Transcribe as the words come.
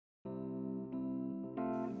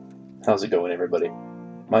How's it going, everybody?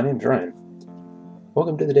 My name's Ryan.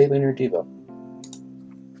 Welcome to the Daily Nerd Devo.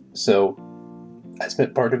 So, I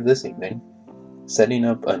spent part of this evening setting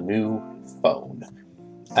up a new phone.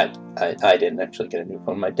 I didn't actually get a new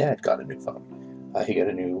phone. My dad got a new phone. He got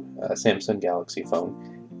a new Samsung Galaxy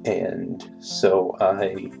phone, and so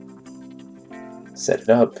I set it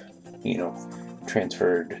up,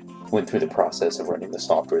 went through the process of running the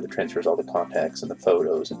software that transfers all the contacts and the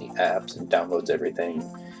photos and the apps and downloads everything.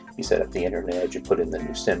 You set up the internet, you put in the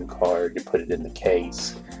new SIM card, you put it in the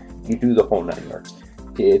case, you do the whole 9 yards.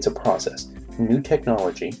 It's a process. New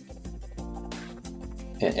technology,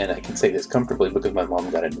 and I can say this comfortably because my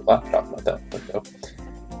mom got a new laptop not that long ago,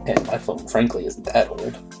 and my phone, frankly, isn't that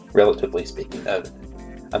old, relatively speaking.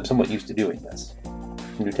 I'm somewhat used to doing this.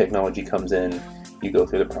 New technology comes in, you go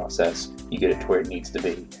through the process, you get it to where it needs to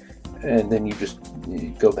be, and then you just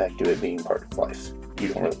go back to it being part of life. You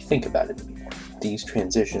don't really think about it anymore. These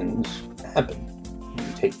transitions happen. You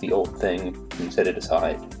take the old thing, you set it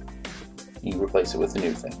aside, you replace it with a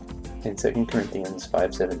new thing. In 2 Corinthians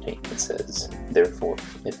 5:17 it says, "Therefore,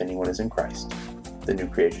 if anyone is in Christ, the new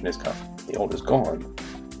creation has come. The old is gone,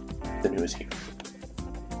 the new is here."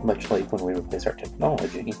 Much like when we replace our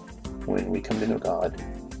technology, when we come to know God,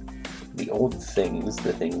 the old things,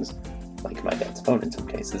 the things like my dad's phone in some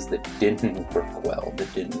cases, that didn't work well,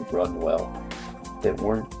 that didn't run well, that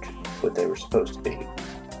weren't what they were supposed to be,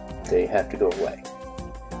 they have to go away.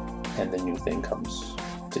 And the new thing comes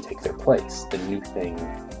to take their place. The new thing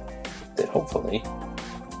that hopefully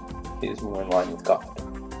is more in line with God,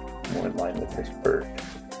 more in line with His Word,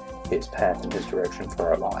 His path and His direction for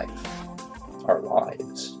our lives.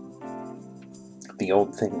 The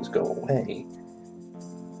old things go away,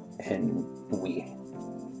 and we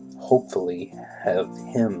hopefully have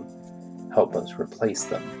Him help us replace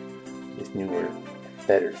them with newer,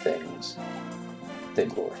 better things that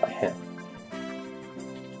glorify Him.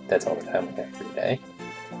 That's all the time we have for today.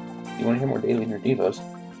 If you want to hear more Daily Nerd Devos,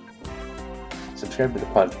 subscribe to the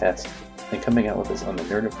podcast and come hang out with us on the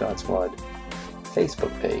Nerd of God Squad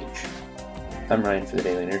Facebook page. I'm Ryan for the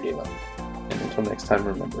Daily Nerd Devo, and until next time,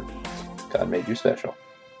 remember, God made you special,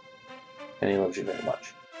 and He loves you very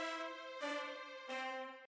much.